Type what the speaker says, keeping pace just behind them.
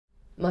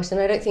Martin,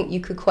 I don't think you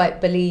could quite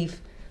believe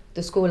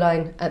the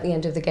scoreline at the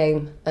end of the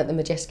game at the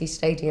Majeski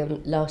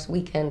Stadium last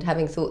weekend,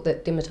 having thought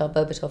that Dimitar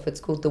Berbatov had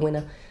scored the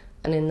winner,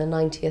 and in the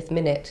 90th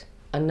minute,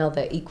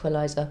 another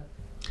equaliser.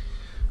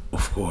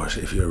 Of course,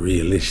 if you're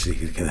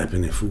realistic, it can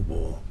happen in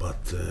football,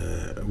 but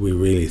we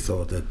really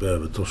thought that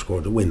Berbatov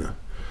scored the winner.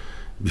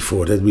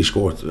 Before that, we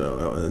scored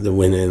the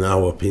winner in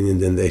our opinion,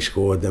 then they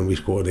scored, then we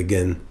scored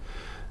again.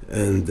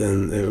 And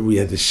then we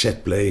had the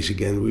set plays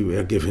again. We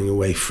were giving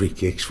away free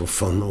kicks for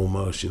fun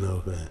almost,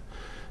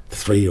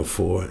 3 or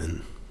 4.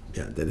 And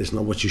yeah, that is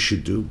not what you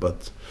should do.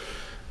 But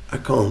I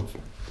can't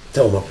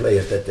tell my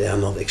players that they are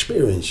not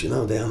experienced.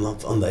 They are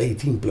not under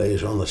 18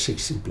 players or under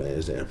 16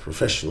 players. They are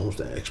professionals.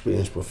 They are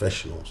experienced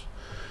professionals.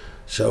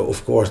 So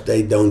of course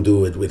they don't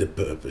do it with a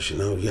purpose.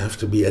 You have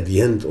to be at the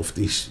end of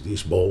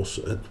these balls.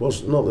 It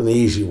was not an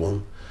easy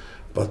one.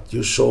 But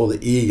you saw the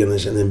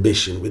eagerness and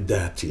ambition with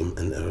their team,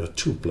 and there were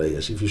 2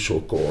 players. If you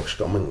saw Corks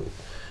coming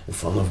in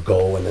front of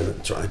goal and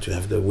then try to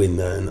have the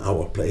winner, and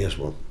our players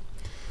were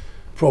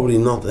probably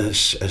not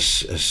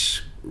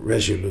as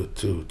resolute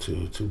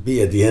to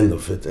be at the end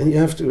of it. And you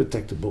have to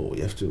attack the ball.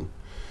 You have to,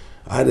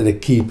 either the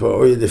keeper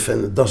or your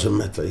defender, doesn't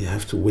matter. You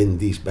have to win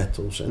these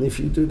battles. And if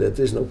you do that,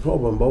 there's no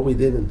problem. But we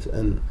didn't.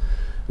 And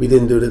we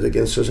didn't do that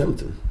against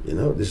Southampton.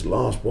 This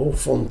last ball,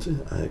 Fonte,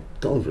 I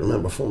can't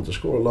remember Fonte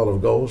score a lot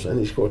of goals, and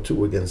he scored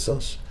 2 against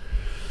us.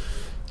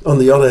 On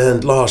the other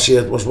hand, last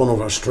year it was one of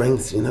our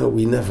strengths.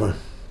 We never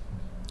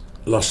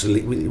lost the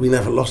lead. We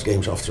never lost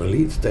games after a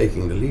lead,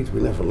 taking the lead.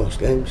 We never lost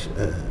games.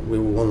 We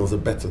were one of the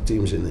better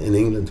teams in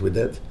England with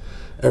that.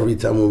 Every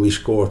time when we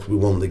scored, we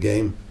won the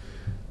game.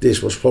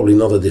 This was probably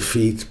not a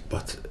defeat,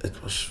 but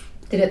it was...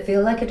 Did it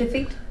feel like a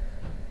defeat?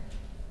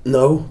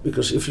 No,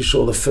 because if you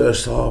saw the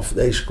first half,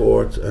 they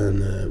scored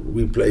and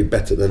we played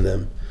better than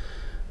them.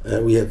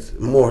 We had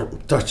more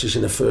touches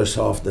in the first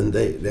half than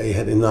they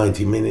had in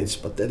 90 minutes,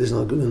 but that is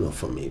not good enough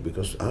for me,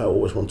 because I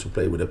always want to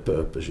play with a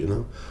purpose,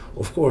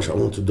 Of course I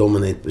want to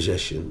dominate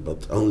possession,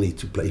 but only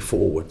to play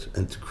forward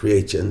and to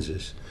create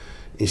chances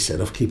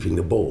instead of keeping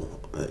the ball.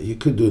 You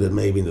could do that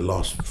maybe in the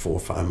last 4 or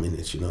 5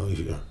 minutes, if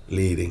you're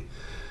leading,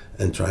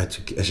 and try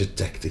to, as a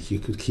tactic, you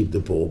could keep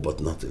the ball, but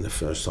not in the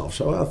first half.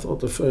 So I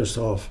thought the first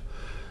half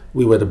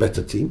we were the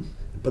better team,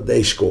 but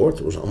they scored.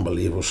 It was an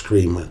unbelievable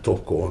screamer,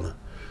 top corner.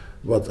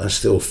 But I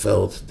still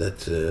felt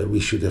that we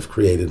should have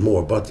created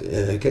more. But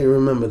can you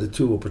remember the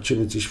 2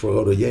 opportunities for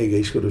Rodo Jäger?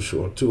 He could have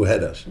scored 2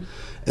 headers.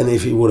 And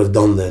if he would have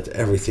done that,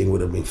 everything would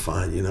have been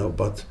fine,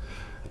 But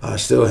I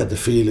still had the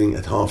feeling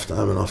at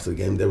halftime and after the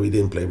game that we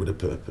didn't play with a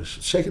purpose.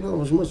 Second half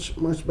was much,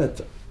 much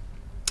better.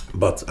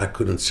 But I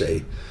couldn't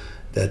say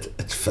that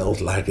it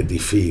felt like a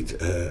defeat.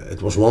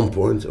 It was 1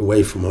 point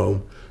away from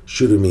home,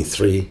 should have been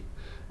 3.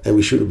 And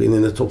we should have been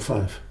in the top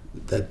 5.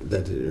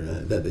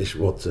 That is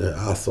what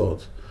I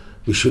thought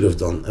we should have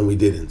done, and we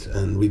didn't.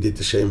 And we did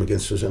the same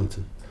against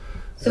Southampton.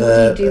 So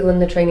what do you do on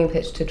the training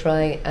pitch to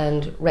try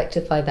and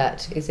rectify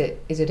that? Is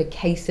it a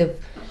case of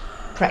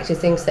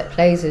practicing set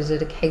plays? Is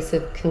it a case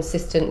of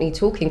consistently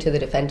talking to the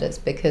defenders?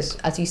 Because,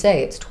 as you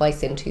say, it's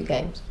twice in 2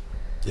 games.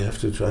 You have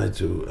to try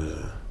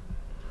to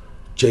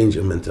change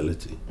your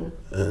mentality.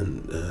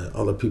 And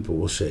other people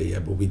will say,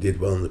 yeah, but we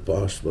did well in the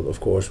past. But of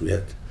course we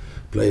had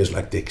players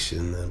like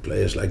Dixon and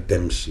players like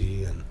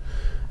Dempsey and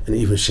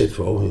even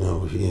Sitwell,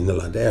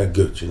 they are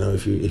good.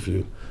 If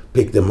you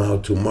pick them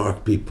out to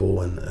mark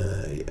people, and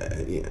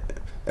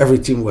every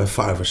team will have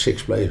 5 or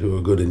 6 players who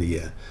are good in the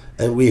air,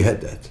 and we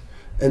had that.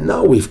 And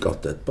now we've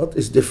got that, but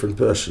it's different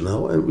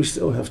personnel, and we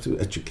still have to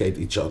educate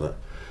each other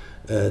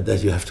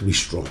that you have to be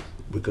strong,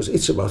 because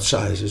it's about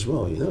size as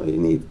well. You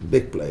need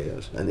big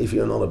players, and if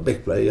you're not a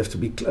big player, you have to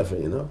be clever.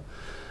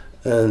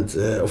 And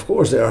of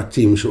course there are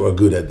teams who are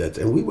good at that,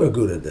 and we were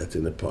good at that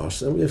in the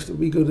past, and we have to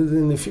be good at it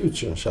in the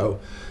future. So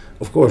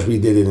of course we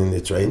did it in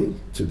the training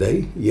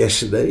today,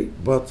 yesterday,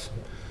 but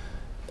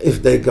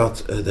if they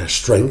got their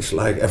strengths,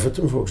 like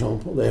Everton for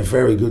example, they're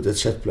very good at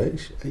set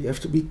plays. You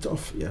have to be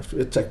tough, you have to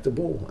attack the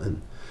ball,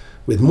 and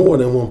with more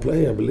than 1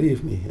 player,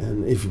 believe me.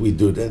 And if we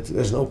do that,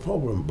 there's no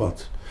problem.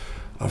 But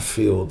I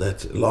feel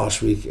that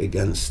last week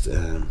against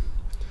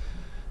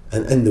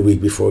and the week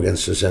before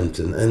against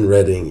Southampton and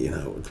Reading,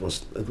 it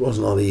was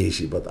not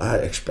easy, but I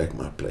expect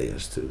my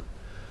players to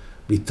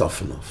be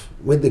tough enough.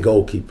 With the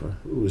goalkeeper,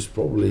 who is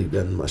probably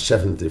then my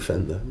 7th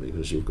defender,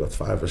 because you've got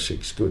 5 or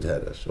 6 good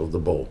headers of the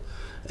ball,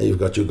 and you've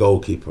got your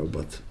goalkeeper,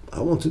 but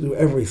I want to do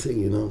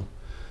everything,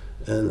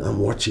 and I'm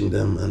watching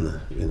them,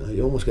 and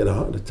you almost get a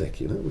heart attack,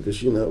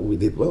 because we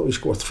did well. We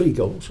scored 3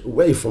 goals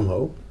away from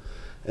home,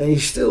 and you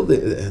still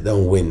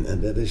don't win,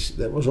 and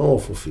that was an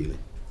awful feeling.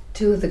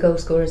 2 of the goal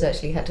scorers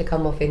actually had to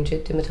come off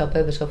injured. Dimitar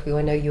Berbatov, who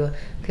I know you were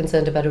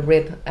concerned about a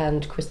rib,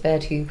 and Chris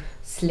Baird, who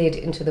slid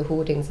into the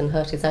hoardings and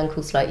hurt his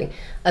ankle slightly.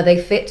 Are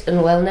they fit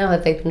and well now?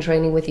 Have they been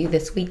training with you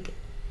this week?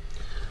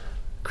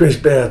 Chris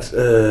Baird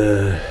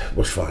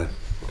was fine.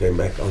 Came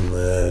back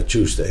on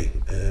Tuesday.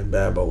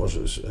 Berbo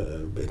was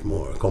a bit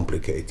more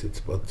complicated,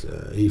 but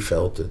he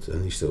felt it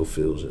and he still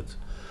feels it.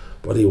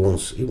 But he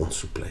wants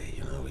to play.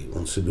 He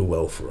wants to do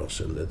well for us,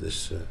 and that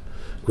is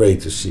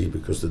great to see,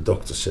 because the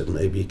doctor said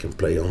maybe he can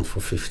play on for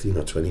 15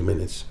 or 20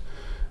 minutes.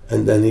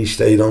 And then he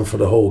stayed on for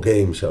the whole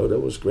game, so that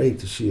was great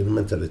to see, and the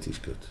mentality is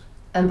good.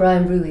 And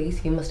Brian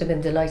Ruiz, you must have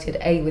been delighted,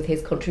 A, with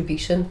his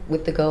contribution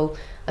with the goal,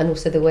 and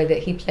also the way that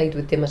he played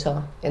with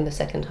Dimitar in the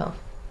second half.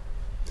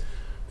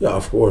 Yeah,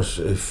 of course,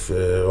 if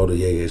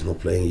Odegaard is not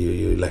playing,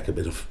 you lack a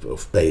bit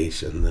of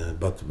pace,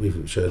 but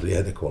we've certainly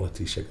had a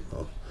quality second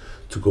half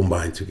to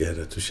combine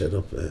together, to set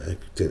up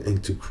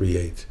and to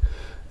create.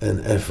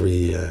 And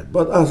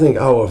but I think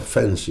our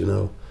fans,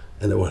 and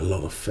there were a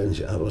lot of fans.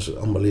 It was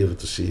unbelievable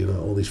to see,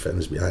 all these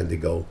fans behind the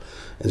goal.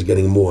 And it's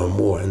getting more and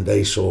more. And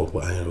they saw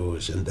Brian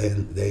Ruiz, and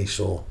then they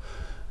saw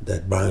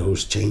that Brian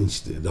Ruiz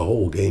changed the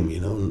whole game.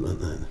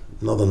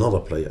 Not another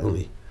player,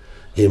 only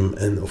him.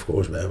 And of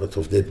course,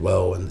 Everton did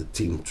well, and the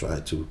team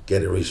tried to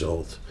get a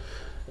result.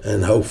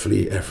 And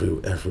hopefully,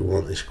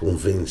 everyone is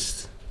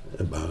convinced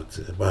about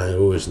Brian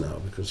Ruiz now,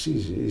 because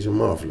he's a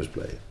marvelous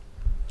player.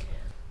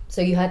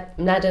 So you had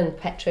Mladen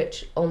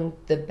Petric on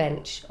the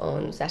bench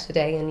on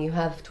Saturday, and you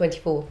have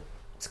 24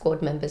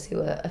 squad members who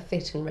are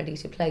fit and ready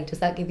to play. Does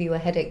that give you a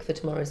headache for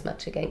tomorrow's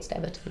match against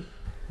Everton?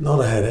 Not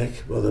a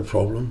headache, but a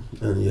problem.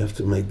 And you have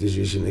to make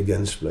decisions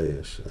against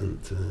players, and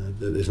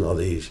that is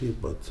not easy.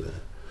 But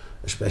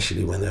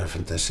especially when they are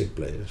fantastic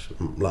players.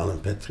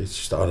 Mladen Petric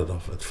started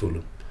off at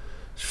Fulham.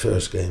 His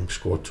first game,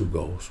 scored 2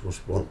 goals, was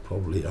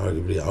probably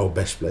arguably our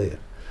best player.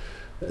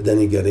 Then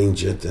he got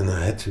injured, and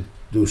I had to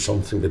do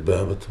something with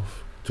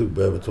Berbatov. Took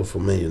Berbatov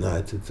from Man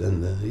United,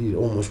 and he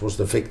almost was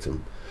the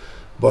victim.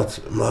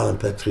 But Mladen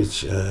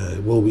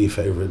Petric will be a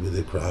favourite with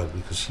the crowd,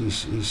 because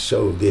he's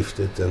so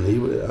gifted,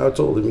 and I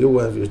told him, you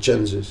will have your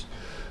chances.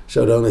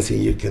 So the only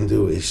thing you can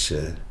do is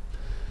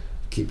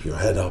keep your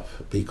head up,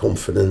 be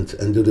confident,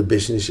 and do the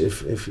business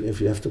if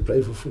you have to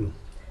play for Fulham.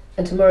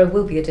 And tomorrow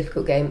will be a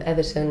difficult game.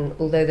 Everton,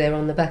 although they're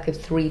on the back of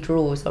 3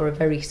 draws, are a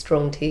very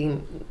strong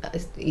team,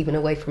 even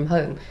away from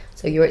home.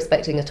 So you're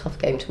expecting a tough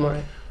game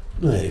tomorrow.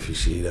 No, if you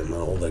see them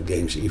all their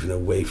games, even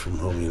away from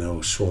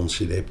home,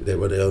 Swansea, they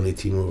were the only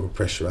team who were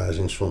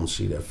pressurising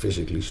Swansea. They're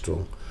physically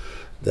strong.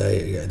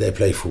 They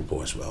play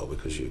football as well,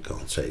 because you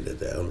can't say that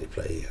they only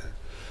play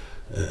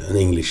an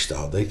English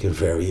style. They can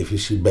vary. If you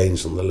see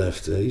Baines on the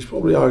left, he's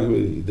probably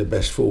arguably the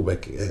best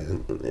fullback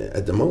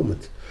at the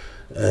moment.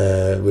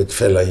 With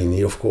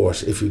Fellaini, of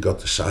course, if you got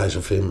the size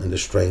of him and the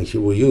strength,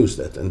 you will use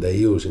that, and they're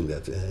using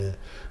that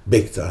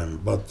big time.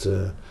 But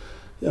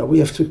we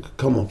have to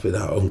come up with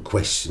our own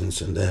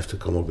questions, and they have to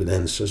come up with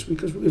answers,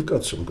 because we've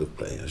got some good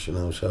players,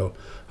 So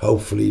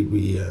hopefully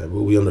we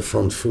will be on the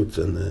front foot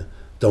and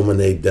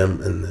dominate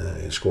them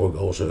and score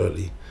goals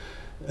early.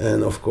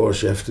 And of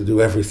course, you have to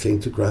do everything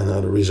to grind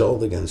out a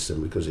result against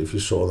them, because if you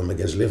saw them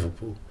against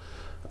Liverpool,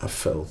 I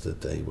felt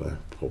that they were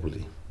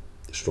probably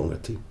the stronger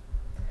team.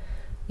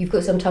 You've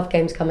got some tough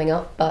games coming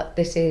up, but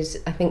this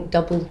is, I think,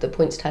 double the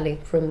points tally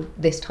from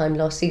this time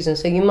last season.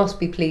 So you must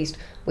be pleased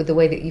with the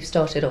way that you've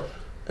started off.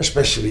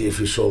 Especially if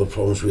you saw the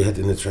problems we had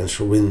in the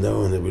transfer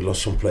window, and then we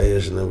lost some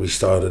players, and then we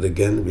started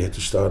again. We had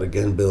to start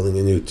again, building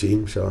a new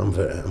team. So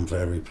I'm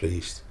very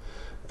pleased.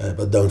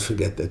 But don't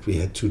forget that we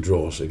had 2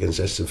 draws against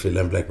Aston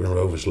Villa and Blackburn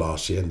Rovers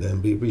last year, and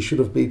then we should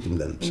have beaten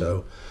them. Mm.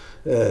 So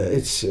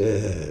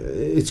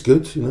it's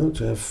good,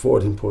 to have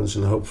 14 points,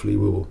 and hopefully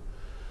we will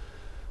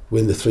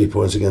win the 3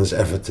 points against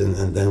Everton,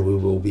 and then we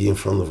will be in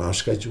front of our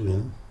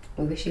schedule.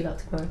 We wish you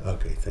luck tomorrow.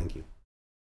 Okay, thank you.